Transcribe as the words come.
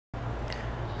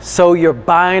So you're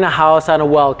buying a house on a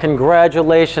well.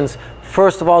 Congratulations.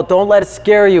 First of all, don't let it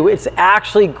scare you. It's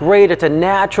actually great. It's a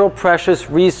natural, precious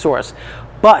resource.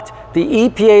 But the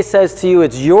EPA says to you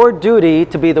it's your duty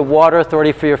to be the water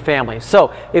authority for your family.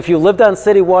 So if you lived on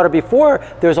city water before,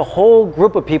 there's a whole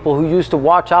group of people who used to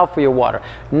watch out for your water.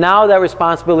 Now that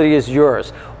responsibility is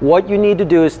yours. What you need to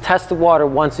do is test the water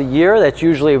once a year. That's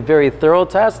usually a very thorough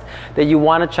test that you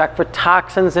want to check for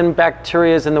toxins and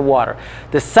bacteria in the water.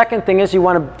 The second thing is you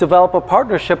want to develop a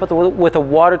partnership with a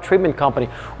water treatment company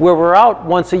where we're out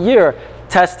once a year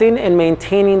testing and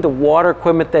maintaining the water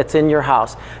equipment that's in your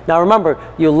house. Now remember,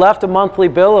 you left a monthly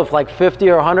bill of like $50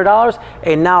 or $100,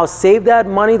 and now save that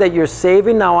money that you're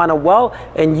saving now on a well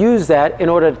and use that in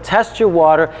order to test your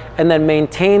water and then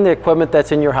maintain the equipment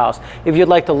that's in your house. If you'd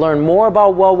like to learn more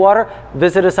about well water,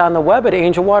 visit us on the web at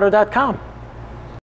angelwater.com.